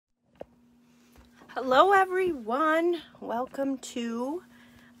Hello everyone, welcome to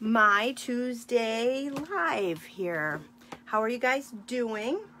my Tuesday live here. How are you guys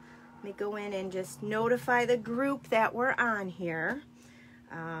doing? Let me go in and just notify the group that we're on here.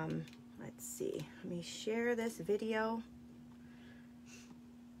 Let's see, let me share this video.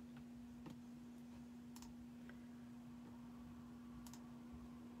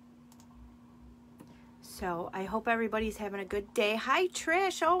 So I hope everybody's having a good day. Hi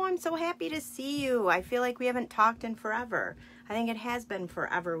Trish, oh, I'm so happy to see you. I feel like we haven't talked in forever. I think it has been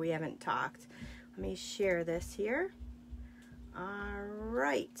forever we haven't talked. Let me share this here. All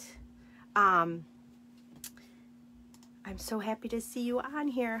right. I'm so happy to see you on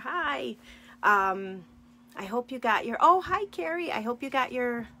here. Hi. I hope you got your, oh, hi Carrie. I hope you got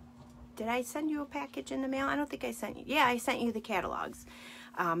your, did I send you a package in the mail? I don't think I sent you. Yeah, I sent you the catalogs.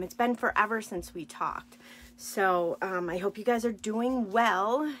 It's been forever since we talked. So I hope you guys are doing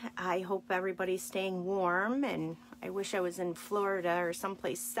well. I hope everybody's staying warm, and I wish I was in Florida or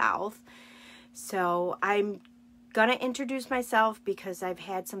someplace south. So I'm gonna introduce myself because I've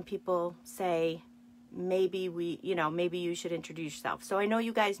had some people say maybe maybe you should introduce yourself. So I know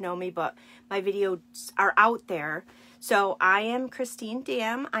you guys know me, but my videos are out there. So I am Christine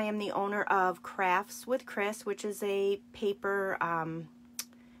Dam. I am the owner of Crafts with Chris, which is a paper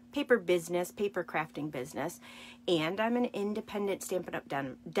business, paper crafting business, and I'm an independent Stampin' Up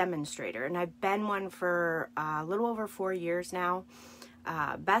demonstrator, and I've been one for a little over 4 years now.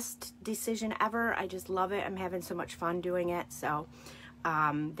 Best decision ever. I just love it. I'm having so much fun doing it. So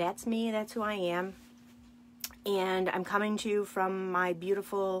that's me. That's who I am. And I'm coming to you from my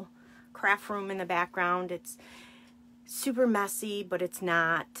beautiful craft room in the background. It's super messy, but it's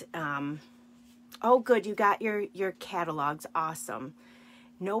not. Oh, good. You got your catalogs. Awesome.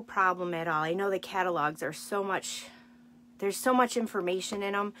 No problem at all. I know the catalogs are so much, there's so much information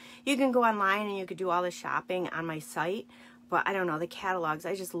in them. You can go online and you could do all the shopping on my site, but I don't know, the catalogs,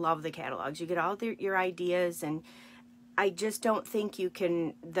 I just love the catalogs. You get all your ideas, and I just don't think you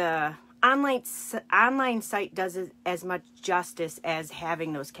can, the online site does as much justice as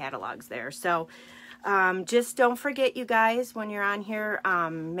having those catalogs there. So just don't forget, you guys, when you're on here,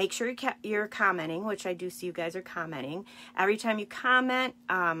 make sure you're commenting, which I do see you guys are commenting. Every time you comment,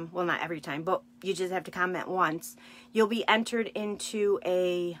 well, not every time, but you just have to comment once, you'll be entered into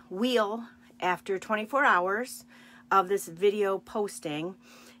a wheel after 24 hours of this video posting.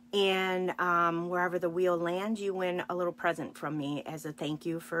 And wherever the wheel lands, you win a little present from me as a thank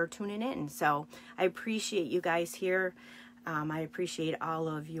you for tuning in. So I appreciate you guys here. I appreciate all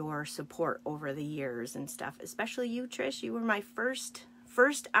of your support over the years and stuff, especially you, Trish. You were my first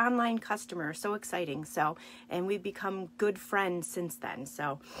online customer. So exciting. So, and we've become good friends since then.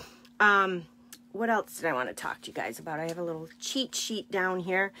 So, what else did I want to talk to you guys about? I have a little cheat sheet down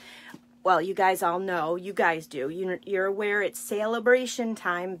here. Well, you guys all know, you guys do. You're aware it's celebration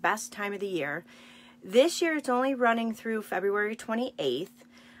time, best time of the year. This year it's only running through February 28th.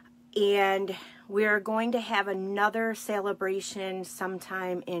 And we're going to have another celebration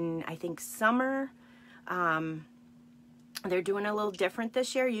sometime in, I think, summer. They're doing a little different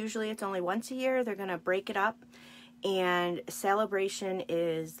this year. Usually it's only once a year. They're going to break it up. And celebration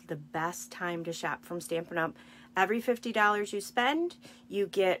is the best time to shop from Stampin' Up. Every $50 you spend, you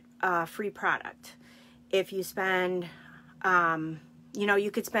get a free product. If you spend,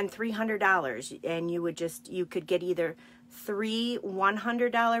 you could spend $300 and you could get either 3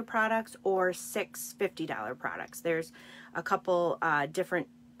 $100 products or 6 $50 products. There's a couple different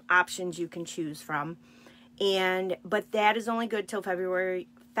options you can choose from, but that is only good till February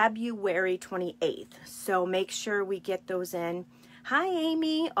 28th. So make sure we get those in. Hi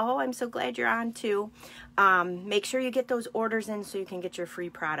Amy. Oh, I'm so glad you're on too. Make sure you get those orders in so you can get your free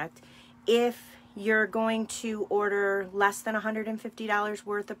product. If you're going to order less than $150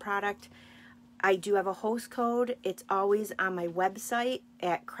 worth of product, I do have a host code. It's always on my website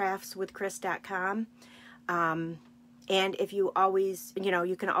at craftswithchris.com. And if you always,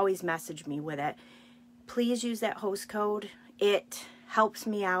 you can always message me with it. Please use that host code. It helps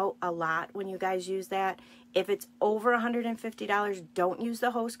me out a lot when you guys use that. If it's over $150, don't use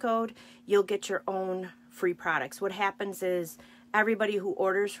the host code. You'll get your own free products. What happens is everybody who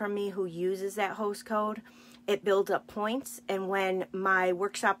orders from me who uses that host code, it builds up points. And when my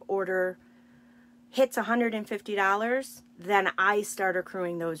workshop order hits $150, then I start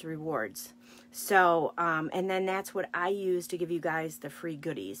accruing those rewards. So, and then that's what I use to give you guys the free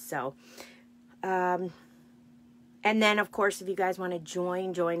goodies. So, and then of course, if you guys want to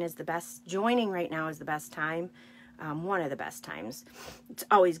joining right now is the best time. One of the best times. It's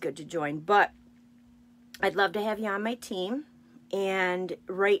always good to join, but I'd love to have you on my team. And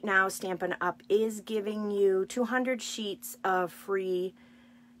right now, Stampin' Up! Is giving you 200 sheets of free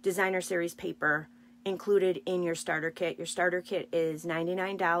designer series paper included in your starter kit. Your starter kit is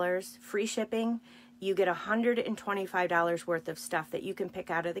 $99, free shipping. You get $125 worth of stuff that you can pick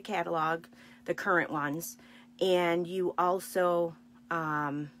out of the catalog, the current ones. And you also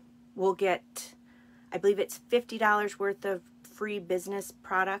will get, I believe it's $50 worth of free business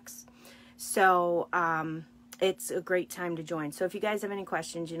products. So it's a great time to join. So if you guys have any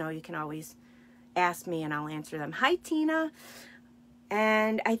questions, you know, you can always ask me and I'll answer them. Hi, Tina.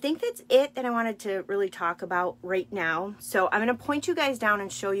 And I think that's it that I wanted to really talk about right now. So I'm going to point you guys down and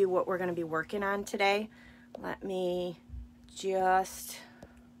show you what we're going to be working on today. Let me just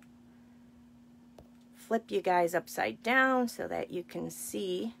flip you guys upside down so that you can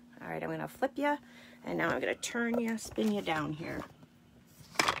see. All right, I'm going to flip you. And now I'm going to turn you, spin you down here.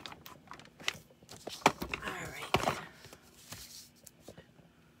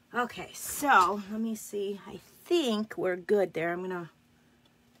 Okay, so let me see. I think we're good there.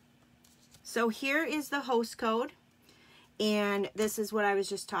 So here is the host code, and this is what I was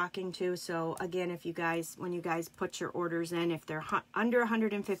just talking to. So again, if you guys, when you guys put your orders in, if they're under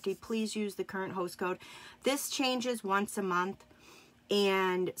 150, please use the current host code. This changes once a month,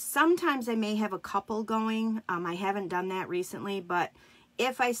 and sometimes I may have a couple going. I haven't done that recently, but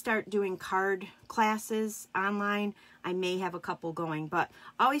if I start doing card classes online, I may have a couple going, but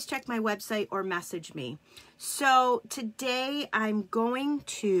always check my website or message me. So today I'm going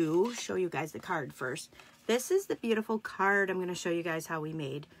to show you guys the card first. This is the beautiful card I'm going to show you guys how we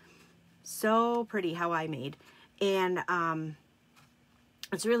made. So pretty how I made. And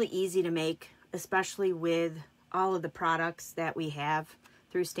it's really easy to make, especially with all of the products that we have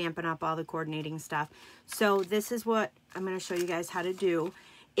through Stampin' Up, all the coordinating stuff. So this is what I'm going to show you guys how to do.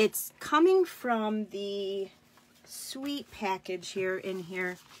 It's coming from the sweet package here in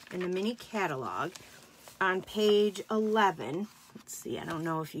the mini catalog on page 11. Let's see, I don't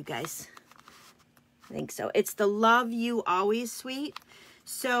know if you guys think so. It's the Love You Always suite.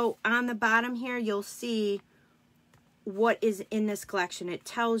 So on the bottom here, you'll see what is in this collection. It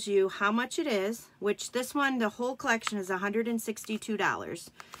tells you how much it is, which this one, the whole collection is $162.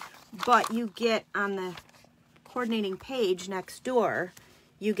 But you get on the coordinating page next door,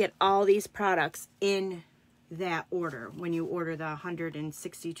 you get all these products in that order when you order the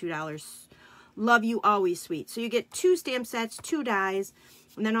 $162 Love You Always suite. So you get 2 stamp sets, 2 dies,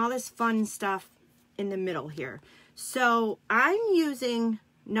 and then all this fun stuff in the middle here. So I'm using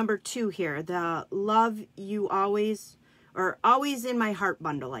number 2 here, the Love You Always, or Always in My Heart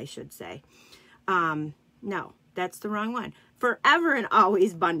bundle, I should say. No, that's the wrong one. Forever and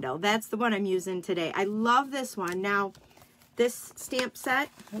Always bundle. That's the one I'm using today. I love this one. Now, this stamp set,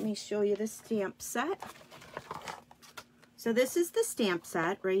 let me show you the stamp set. So this is the stamp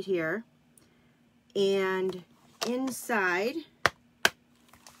set right here. And inside,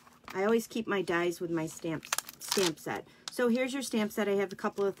 I always keep my dies with my stamp set. So here's your stamp set. I have a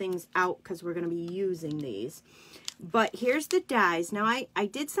couple of things out because we're going to be using these. But here's the dies. Now I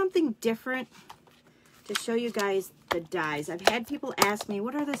did something different to show you guys the dies. I've had people ask me,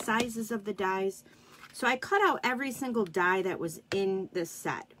 what are the sizes of the dies? So I cut out every single die that was in this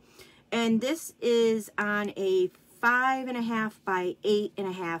set. And this is on a 5.5 by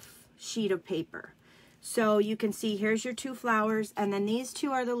 8.5 sheet of paper. So you can see here's your 2 flowers, and then these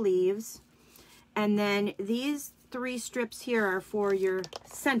 2 are the leaves. And then these 3 strips here are for your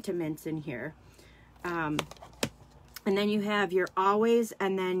sentiments in here. And then you have your Always,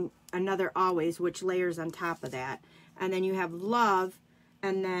 and then another Always, which layers on top of that. And then you have Love,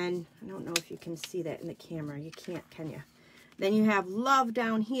 and then, I don't know if you can see that in the camera. You can't, can you? Then you have Love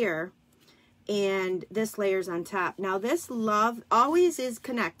down here, and this layers on top. Now this Love Always is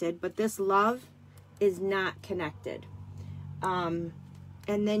connected, but this Love is not connected. And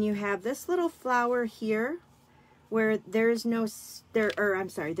then you have this little flower here, where there's no, there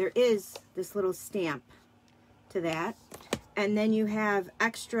is this little stamp to that. And then you have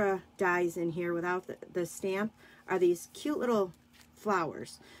extra dies in here without the stamp, are these cute little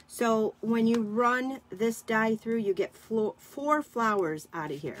flowers. So when you run this die through, you get 4 flowers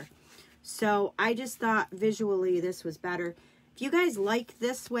out of here. So I just thought visually this was better. If you guys like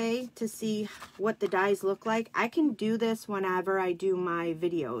this way to see what the dies look like, I can do this whenever I do my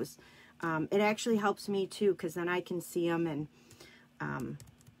videos. It actually helps me too, because then I can see them, and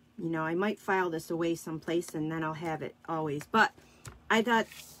you know, I might file this away someplace and then I'll have it always. But I thought,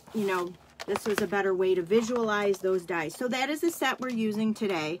 you know, this was a better way to visualize those dies. So that is the set we're using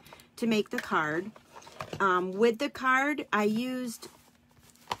today to make the card. With the card, I used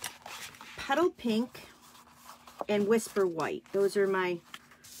Petal Pink and Whisper White. Those are my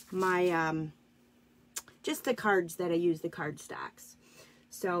just the cards that I use, the card stocks.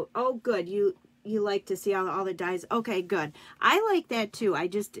 So, oh good, you like to see all the dies. Okay, good. I like that too. I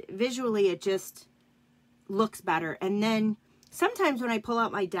just, visually it just looks better. And then sometimes when I pull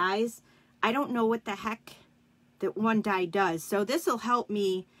out my dies, I don't know what the heck that one die does. So this will help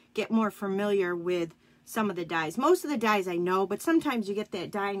me get more familiar with some of the dies. Most of the dies I know, but sometimes you get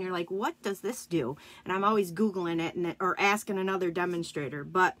that die and you're like, what does this do? And I'm always Googling it or asking another demonstrator.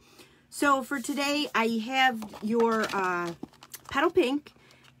 But so for today, I have your Petal Pink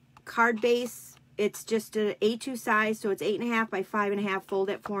card base. It's just an A2 size, so it's 8.5 by 5.5, fold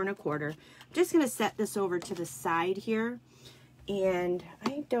at 4 1/4. I'm just going to set this over to the side here. And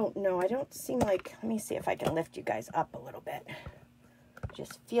I don't know, I don't seem like, let me see if I can lift you guys up a little bit.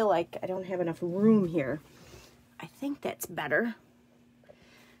 Just feel like I don't have enough room here. I think that's better.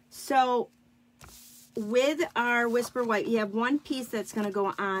 So with our Whisper White, you have one piece that's going to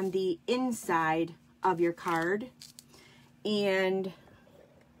go on the inside of your card. And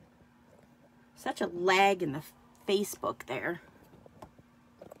such a lag in the Facebook there.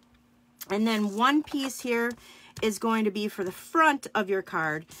 And then one piece here is going to be for the front of your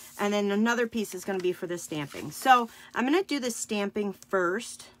card, and then another piece is going to be for the stamping. So I'm going to do the stamping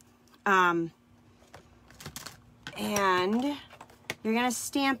first, and you're going to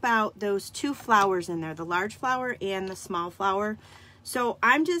stamp out those two flowers in there, the large flower and the small flower. So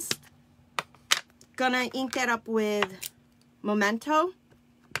I'm just going to ink that up with Memento,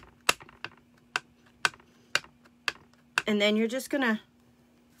 and then you're just going to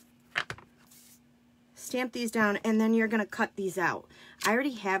stamp these down, and then you're going to cut these out. I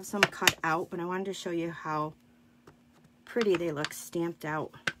already have some cut out, but I wanted to show you how pretty they look stamped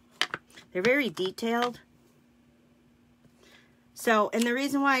out. They're very detailed. So, and the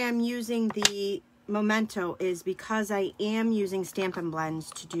reason why I'm using the Memento is because I am using Stampin' Blends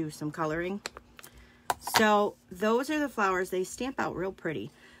to do some coloring. So those are the flowers. They stamp out real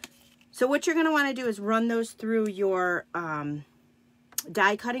pretty. So what you're going to want to do is run those through your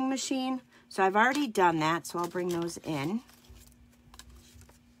die cutting machine. So I've already done that, so I'll bring those in.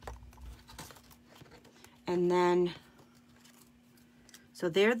 And then, so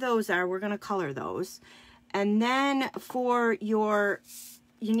there those are. We're going to color those. And then for your,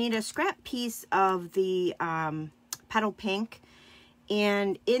 you need a scrap piece of the Petal Pink.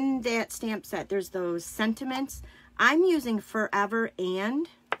 And in that stamp set, there's those sentiments. I'm using Forever and,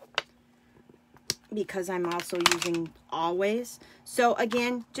 because I'm also using Always. So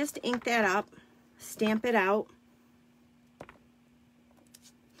again, just ink that up, stamp it out,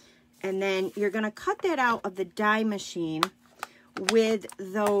 and then you're going to cut that out of the die machine with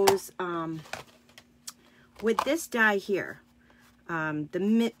those, with this die here,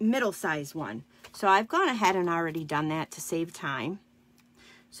 the middle size one. So I've gone ahead and already done that to save time.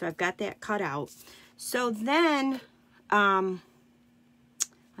 So I've got that cut out. So then,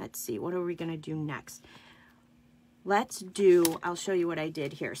 let's see, what are we going to do next? I'll show you what I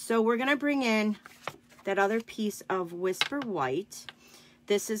did here. So we're going to bring in that other piece of Whisper White.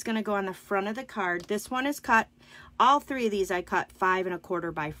 This is going to go on the front of the card. This one is cut, all three of these I cut 5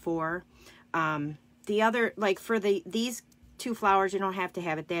 1/4 by 4. The other, like for these two flowers, you don't have to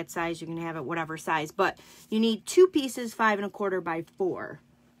have it that size. You can have it whatever size, but you need two pieces 5 1/4 by 4.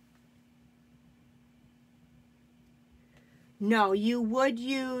 No, you would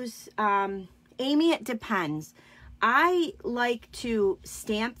use, Amy, it depends. I like to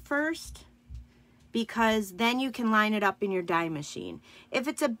stamp first because then you can line it up in your die machine. If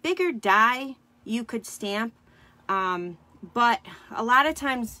it's a bigger die, you could stamp, but a lot of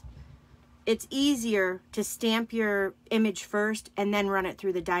times it's easier to stamp your image first and then run it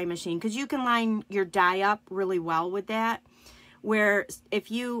through the die machine, because you can line your die up really well with that. Where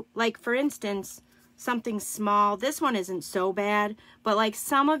if you, like for instance, something small, this one isn't so bad, but like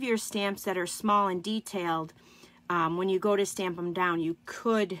some of your stamps that are small and detailed, when you go to stamp them down, you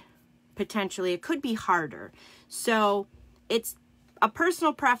could potentially, it could be harder. So it's a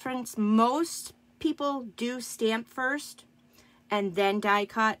personal preference. Most people do stamp first and then die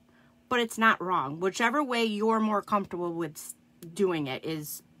cut, but it's not wrong. Whichever way you're more comfortable with doing it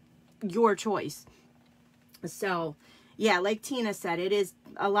is your choice. So yeah, like Tina said, it is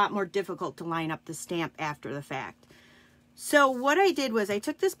a lot more difficult to line up the stamp after the fact. So what I did was I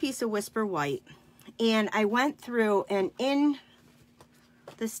took this piece of Whisper White and I went through, and in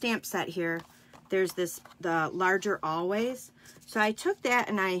the stamp set here, there's the larger Always. So I took that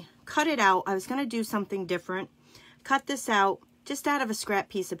and I cut it out. I was going to do something different. Cut this out just out of a scrap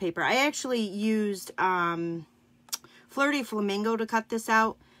piece of paper. I actually used Flirty Flamingo to cut this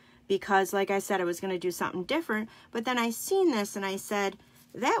out, because like I said, I was going to do something different, but then I seen this and I said,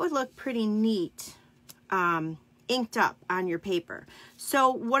 that would look pretty neat inked up on your paper.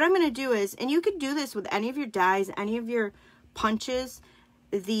 So what I'm going to do is, and you could do this with any of your dies, any of your punches,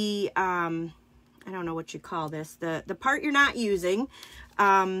 the, I don't know what you call this, the part you're not using,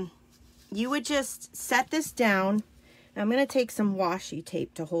 you would just set this down. I'm going to take some washi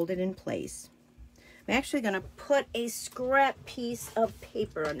tape to hold it in place. I'm actually going to put a scrap piece of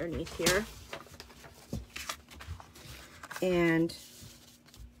paper underneath here. And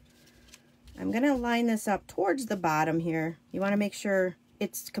I'm going to line this up towards the bottom here. You want to make sure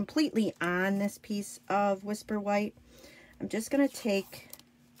it's completely on this piece of Whisper White. I'm just going to take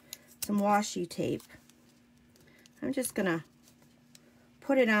some washi tape. I'm just going to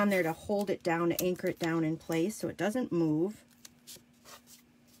put it on there to hold it down, to anchor it down in place so it doesn't move.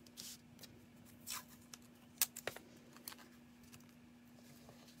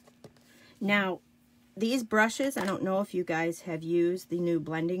 Now, these brushes, I don't know if you guys have used the new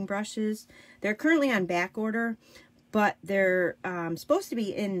blending brushes. They're currently on back order, but they're supposed to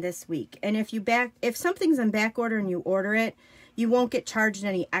be in this week. And if something's on back order and you order it, you won't get charged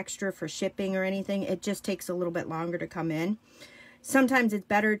any extra for shipping or anything. It just takes a little bit longer to come in. Sometimes it's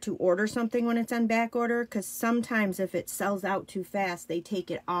better to order something when it's on back order, because sometimes if it sells out too fast, they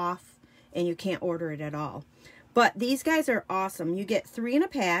take it off and you can't order it at all. But these guys are awesome. You get 3 in a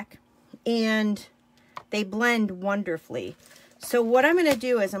pack and they blend wonderfully. So what I'm going to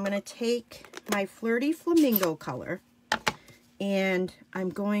do is I'm going to take my Flirty Flamingo color and I'm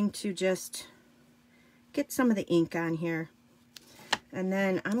going to just get some of the ink on here. And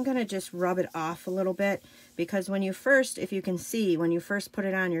then I'm going to just rub it off a little bit, because when you first, if you can see, when you first put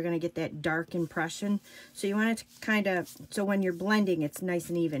it on, you're going to get that dark impression. So you want it to kind of, so when you're blending, it's nice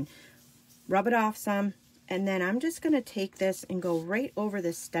and even. Rub it off some, and then I'm just going to take this and go right over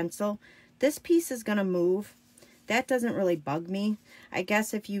this stencil. This piece is going to move. That doesn't really bug me. I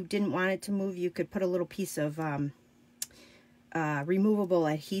guess if you didn't want it to move, you could put a little piece of removable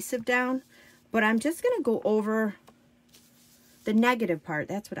adhesive down. But I'm just going to go over the negative part.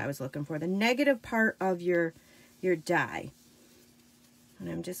 That's what I was looking for. The negative part of your die. And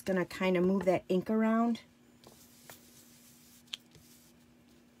I'm just going to kind of move that ink around.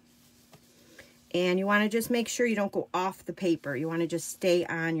 And you want to just make sure you don't go off the paper. You want to just stay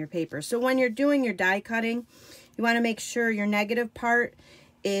on your paper. So when you're doing your die cutting, you want to make sure your negative part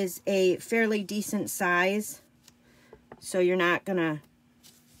is a fairly decent size, so you're not going to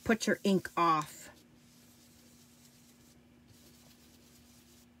put your ink off.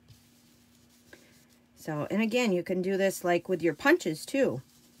 So, and again, you can do this like with your punches too.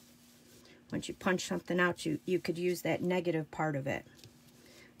 Once you punch something out, you could use that negative part of it.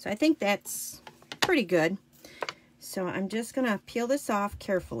 So I think that's pretty good. So I'm just going to peel this off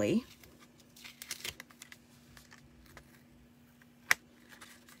carefully.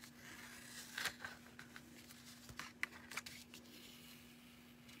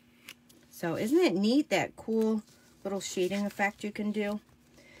 So isn't it neat, that cool little shading effect you can do?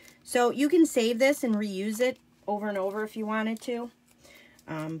 So you can save this and reuse it over and over if you wanted to.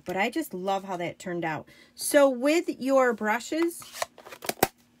 But I just love how that turned out. So with your brushes,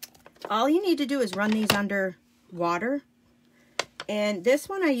 all you need to do is run these under water. And this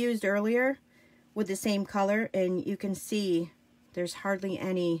one I used earlier with the same color, and you can see there's hardly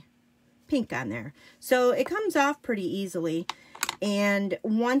any pink on there. So it comes off pretty easily. And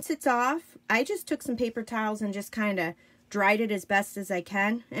once it's off, I just took some paper towels and just kind of dried it as best as I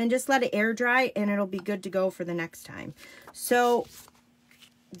can, and just let it air dry, and it'll be good to go for the next time. So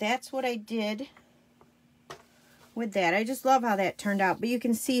that's what I did with that. I just love how that turned out. But you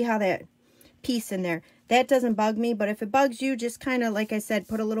can see how that piece in there, that doesn't bug me. But if it bugs you, just kind of, like I said,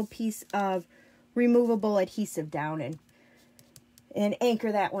 put a little piece of removable adhesive down and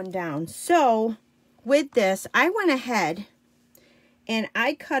anchor that one down. So with this, I went ahead and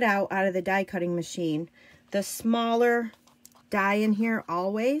I cut out of the die cutting machine the smaller die in here,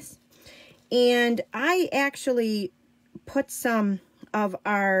 Always. And I actually put some of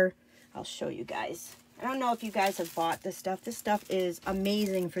our, I'll show you guys. I don't know if you guys have bought this stuff. This stuff is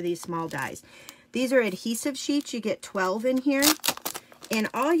amazing for these small dies. These are adhesive sheets. You get 12 in here. And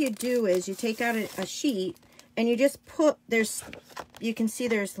all you do is you take out a sheet and you just put, you can see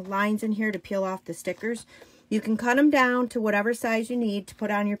there's lines in here to peel off the stickers. You can cut them down to whatever size you need to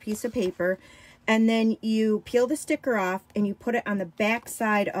put on your piece of paper. And then you peel the sticker off and you put it on the back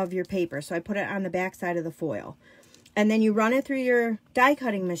side of your paper. So I put it on the back side of the foil. And then you run it through your die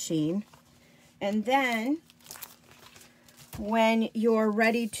cutting machine. And then when you're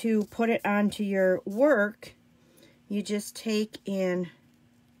ready to put it onto your work, you just take and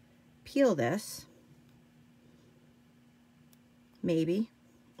peel this. Maybe.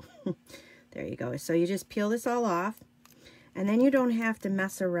 There you go. So you just peel this all off. And then you don't have to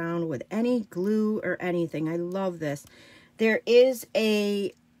mess around with any glue or anything. I love this. There is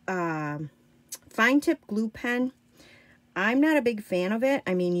a fine tip glue pen. I'm not a big fan of it.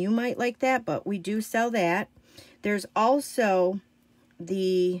 I mean, you might like that, but we do sell that. There's also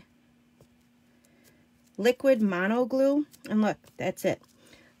the liquid mono glue. And look, that's it.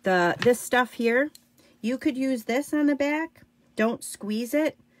 This stuff here, you could use this on the back. Don't squeeze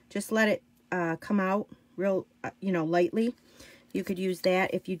it. Just let it come out real, lightly. You could use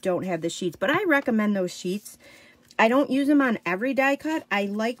that if you don't have the sheets. But I recommend those sheets. I don't use them on every die cut. I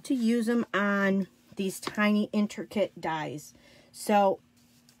like to use them on these tiny, intricate dies. So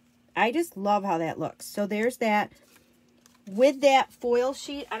I just love how that looks. So there's that. With that foil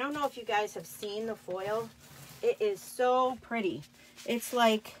sheet, I don't know if you guys have seen the foil. It is so pretty. It's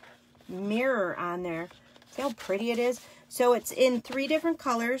like mirror on there. See how pretty it is? So it's in 3 different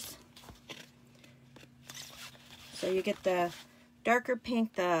colors. So you get the darker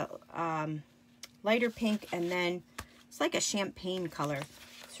pink, the lighter pink, and then it's like a champagne color.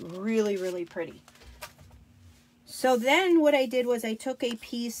 It's really, really pretty. So then what I did was I took a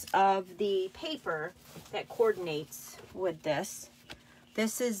piece of the paper that coordinates with this.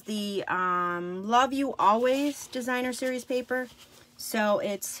 This is the Love You Always Designer Series paper. So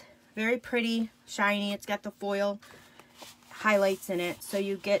it's very pretty, shiny. It's got the foil highlights in it. So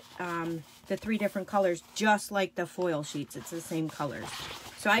you get the 3 different colors, just like the foil sheets. It's the same colors.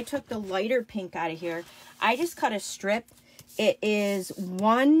 So I took the lighter pink out of here. I just cut a strip. It is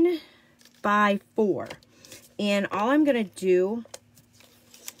 1 by 4. And all I'm going to do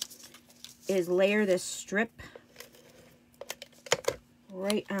is layer this strip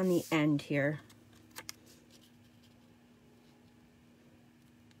right on the end here.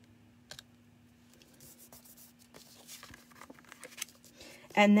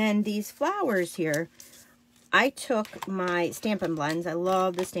 And then these flowers here, I took my Stampin' Blends. I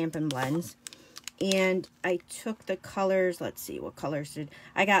love the Stampin' Blends. And I took the colors, let's see, what colors did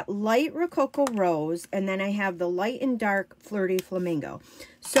I got? Light Rococo Rose, and then I have the light and dark Flirty Flamingo.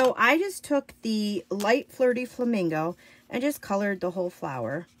 So I just took the light Flirty Flamingo and just colored the whole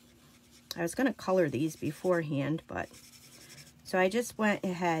flower. I was going to color these beforehand, but so I just went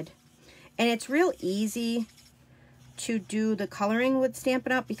ahead. And it's real easy to do the coloring with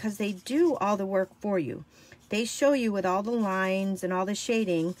Stampin' Up because they do all the work for you. They show you with all the lines and all the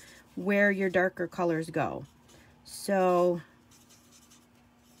shading where your darker colors go. So,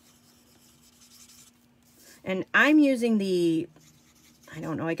 and I'm using the, I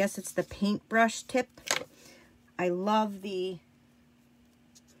don't know, I guess it's the paintbrush tip. I love this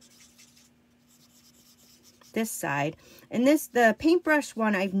side. And the paintbrush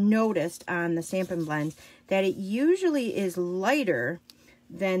one, I've noticed on the Stampin' Blends that it usually is lighter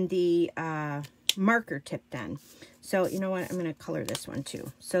than the marker tip then. So, you know what? I'm going to color this one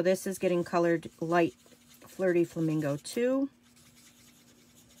too. So this is getting colored light Flirty Flamingo 2.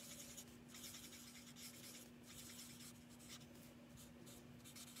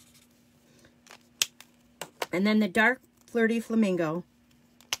 And then the dark Flirty Flamingo,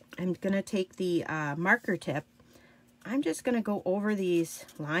 I'm going to take the marker tip. I'm just going to go over these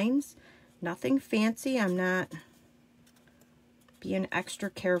lines. Nothing fancy. I'm not being extra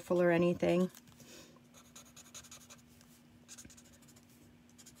careful or anything.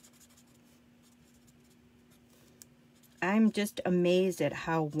 I'm just amazed at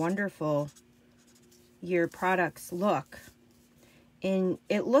how wonderful your products look. And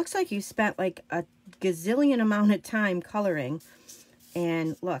it looks like you spent like a gazillion amount of time coloring.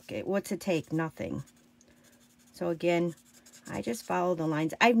 And look, what's it take? Nothing. So again, I just follow the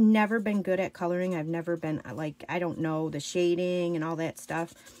lines. I've never been good at coloring. I've never been, like, I don't know the shading and all that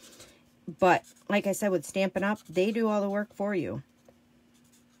stuff. But like I said, with Stampin' Up, they do all the work for you.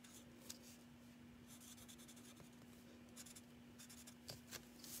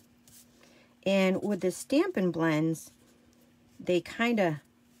 And with the Stampin' Blends, they kind of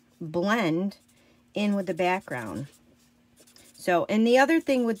blend in with the background. So, and the other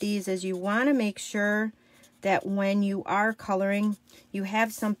thing with these is you want to make sure that when you are coloring, you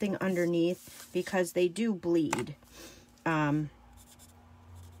have something underneath because they do bleed.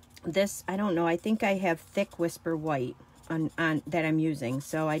 This, I don't know, I think I have thick Whisper White on that I'm using.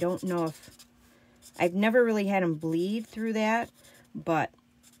 So I don't know if, I've never really had them bleed through that, but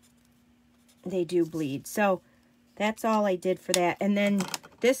they do bleed. So that's all I did for that. And then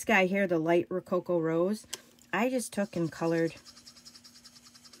this guy here, the light Rococo Rose, I just took and colored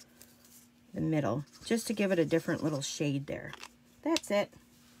the middle just to give it a different little shade there. That's it.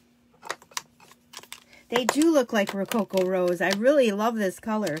 They do look like Rococo Rose. I really love this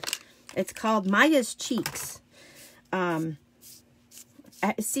color. It's called Maya's Cheeks. It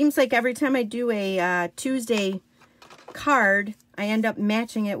seems like every time I do a Tuesday card, I end up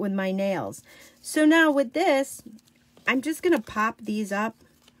matching it with my nails. So now with this, I'm just going to pop these up,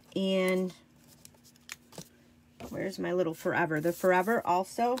 and where's my little Forever? The Forever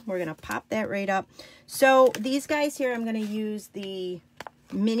also, we're going to pop that right up. So these guys here, I'm going to use the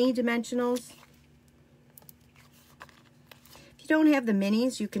mini dimensionals. If you don't have the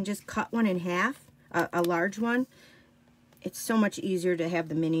minis, you can just cut one in half, a large one. It's so much easier to have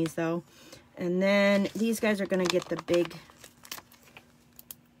the minis though. And then these guys are going to get the big.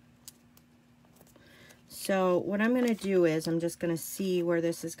 So what I'm going to do is I'm just going to see where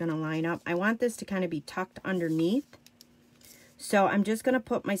this is going to line up. I want this to kind of be tucked underneath. So I'm just going to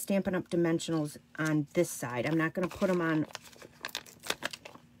put my Stampin' Up! Dimensionals on this side. I'm not going to put them on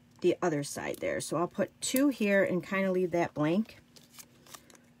the other side there. So I'll put 2 here and kind of leave that blank.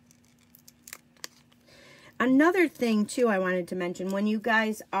 Another thing too I wanted to mention, when you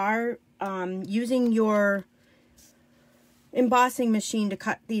guys are using your embossing machine to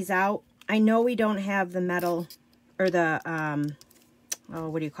cut these out, I know we don't have the metal or the,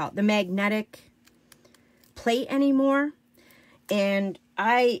 what do you call it? The magnetic plate anymore. And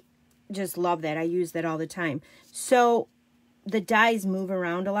I just love that. I use that all the time. So the dies move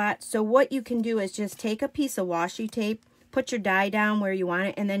around a lot. So what you can do is just take a piece of washi tape, put your die down where you want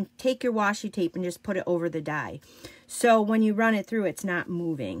it, and then take your washi tape and just put it over the die. So when you run it through, it's not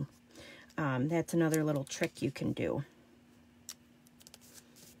moving. That's another little trick you can do.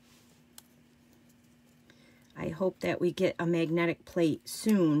 I hope that we get a magnetic plate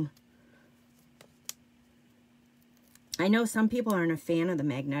soon. I know some people aren't a fan of the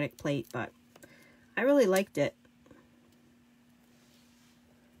magnetic plate, but I really liked it.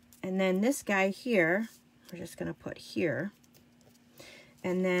 And then this guy here, we're just going to put here.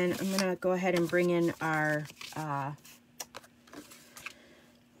 And then I'm going to go ahead and bring in our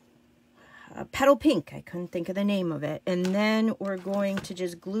Petal Pink. I couldn't think of the name of it. And then we're going to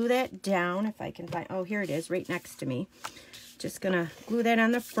just glue that down, if I can find, oh, here it is, right next to me. Just going to glue that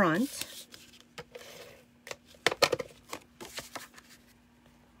on the front.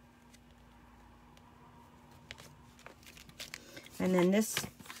 And then this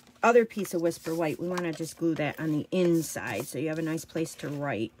other piece of Whisper White, we want to just glue that on the inside so you have a nice place to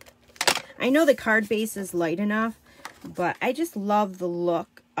write. I know the card base is light enough, but I just love the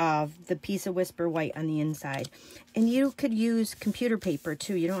look of the piece of Whisper White on the inside. And you could use computer paper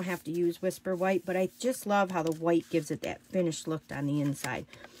too. You don't have to use Whisper White, but I just love how the white gives it that finished look on the inside.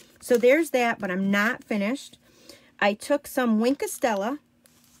 So there's that, but I'm not finished. I took some Winkostella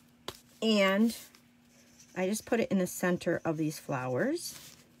and I just put it in the center of these flowers.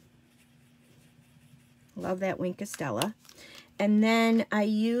 Love that Winkostella. And then I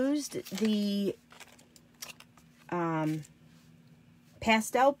used the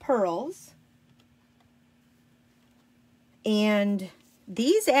pastel pearls. And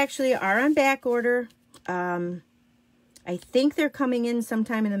these actually are on back order. I think they're coming in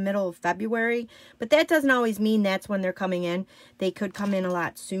sometime in the middle of February, but that doesn't always mean that's when they're coming in. They could come in a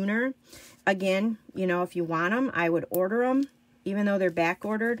lot sooner. Again, you know, if you want them, I would order them, even though they're back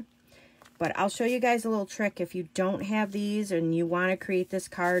ordered. But I'll show you guys a little trick if you don't have these and you want to create this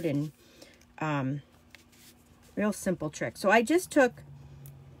card, and real simple trick. So I just took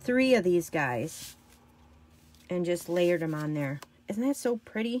 3 of these guys and just layered them on there. Isn't that so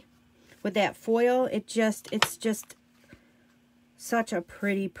pretty? With that foil, it's just such a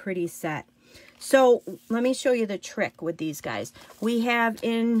pretty set. So let me show you the trick with these guys. We have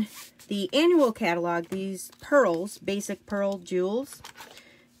in the annual catalog these pearls, basic pearl jewels.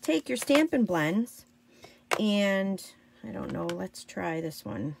 Take your Stampin' Blends and, I don't know, let's try this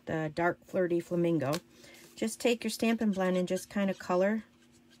one, the Dark Flirty Flamingo. Just take your Stampin' Blend and just kind of color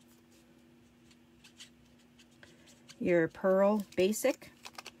your pearl basic.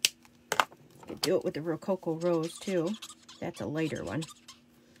 You could do it with the Rococo Rose too. That's a lighter one.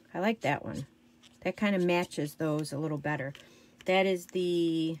 I like that one. That kind of matches those a little better. That is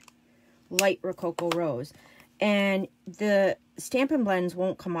the light Rococo Rose. And the Stampin' Blends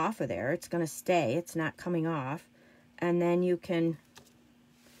won't come off of there. It's going to stay. It's not coming off. And then you can,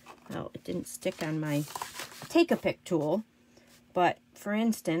 oh, it didn't stick on my Take-A-Pick tool. But for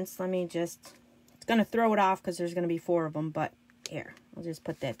instance, let me just, it's going to throw it off because there's going to be 4 of them. But here, I'll just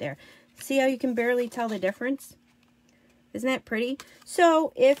put that there. See how you can barely tell the difference? Isn't that pretty?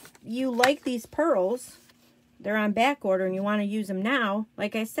 So if you like these pearls, they're on back order and you want to use them now,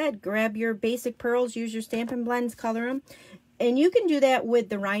 like I said, grab your basic pearls, use your Stampin' Blends, color them. And you can do that with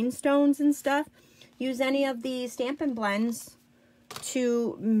the rhinestones and stuff. use any of the Stampin' Blends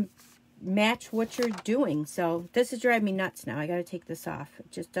to match what you're doing. So this is driving me nuts now. I got to take this off.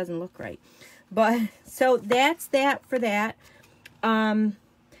 It just doesn't look right. But so that's that for that.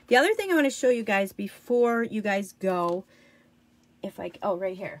 The other thing I want to show you guys before you guys go, oh,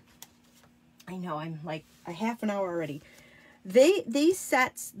 right here. I know I'm like a half an hour already. These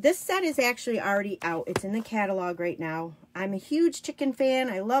sets, this set is actually already out. It's in the catalog right now. I'm a huge chicken fan.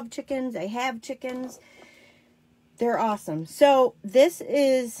 I love chickens. I have chickens. They're awesome. So this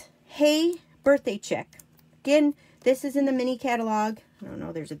is Hey Birthday Chick. Again, this is in the mini catalog. I don't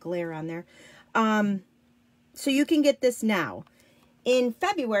know, there's a glare on there. So you can get this now. In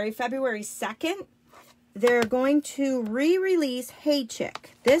February 2nd, they're going to re-release Hey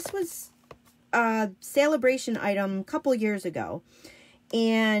Chick. This was a celebration item a couple years ago.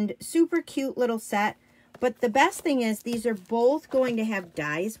 And super cute little set. But the best thing is these are both going to have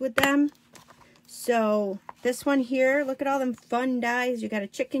dies with them. So this one here, look at all them fun dies. You got a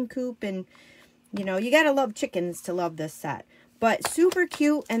chicken coop and, you know, you got to love chickens to love this set. But super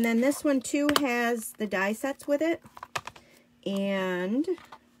cute. And then this one too has the die sets with it. And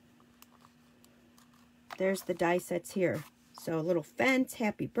there's the die sets here. So a little fence,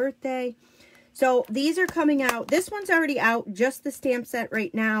 happy birthday. So these are coming out. This one's already out, just the stamp set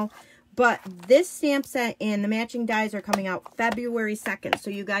right now. But this stamp set and the matching dies are coming out February 2nd. So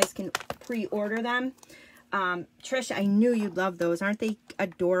you guys can pre-order them. Trish, I knew you'd love those. Aren't they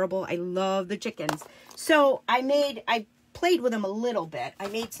adorable? I love the chickens. So I played with them a little bit. I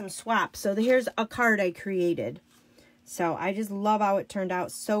made some swaps. So here's a card I created. So I just love how it turned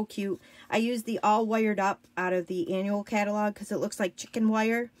out. So cute. I used the all wired up out of the annual catalog because it looks like chicken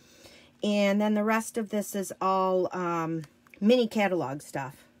wire. And then the rest of this is all mini catalog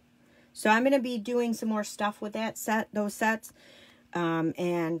stuff. So I'm going to be doing some more stuff with that set, those sets,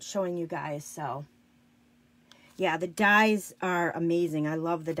 and showing you guys. So yeah, the dies are amazing. I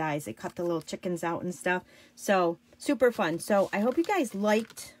love the dies. They cut the little chickens out and stuff. So super fun. So I hope you guys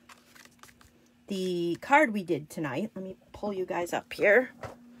liked the card we did tonight. Let me pull you guys up here.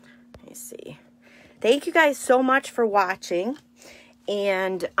 Let me see. Thank you guys so much for watching.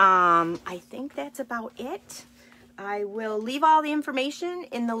 And I think that's about it. I will leave all the information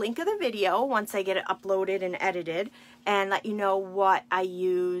in the link of the video once I get it uploaded and edited, and let you know what I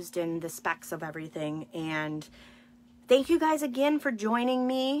used and the specs of everything. And thank you guys again for joining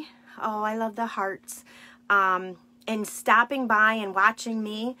me. Oh, I love the hearts. And stopping by and watching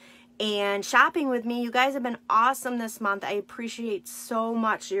me and shopping with me. You guys have been awesome this month. I appreciate so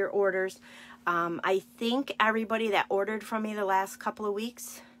much your orders. I think everybody that ordered from me the last couple of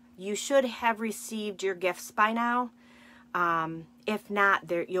weeks, you should have received your gifts by now. If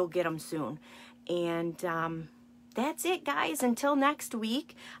not, you'll get them soon. And that's it, guys. Until next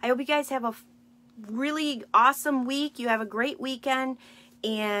week, I hope you guys have a really awesome week. You have a great weekend.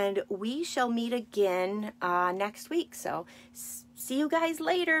 And we shall meet again next week. So see you guys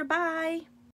later. Bye.